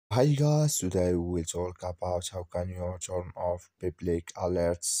Hi guys, today we will talk about how can you turn off public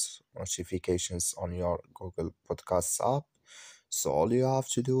alerts notifications on your Google Podcasts app. So all you have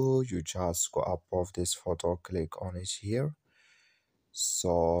to do, you just go above this photo, click on it here.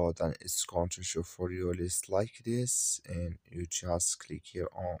 So then it's going to show for you a list like this, and you just click here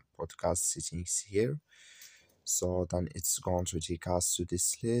on podcast settings here. So then it's going to take us to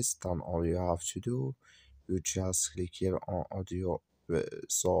this list. Then all you have to do, you just click here on audio,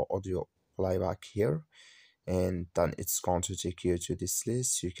 audio playback here, and then it's going to take you to this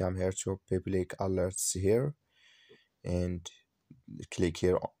list. You come here to public alerts here, and click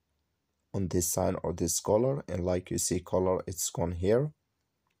here on this sign or this color, and like you see color, it's gone here.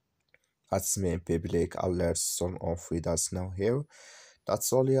 That's me public alerts turn off with us now here.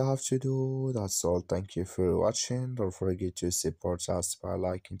 That's all you have to do. That's all. Thank you for watching. Don't forget to support us by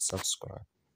liking, subscribe.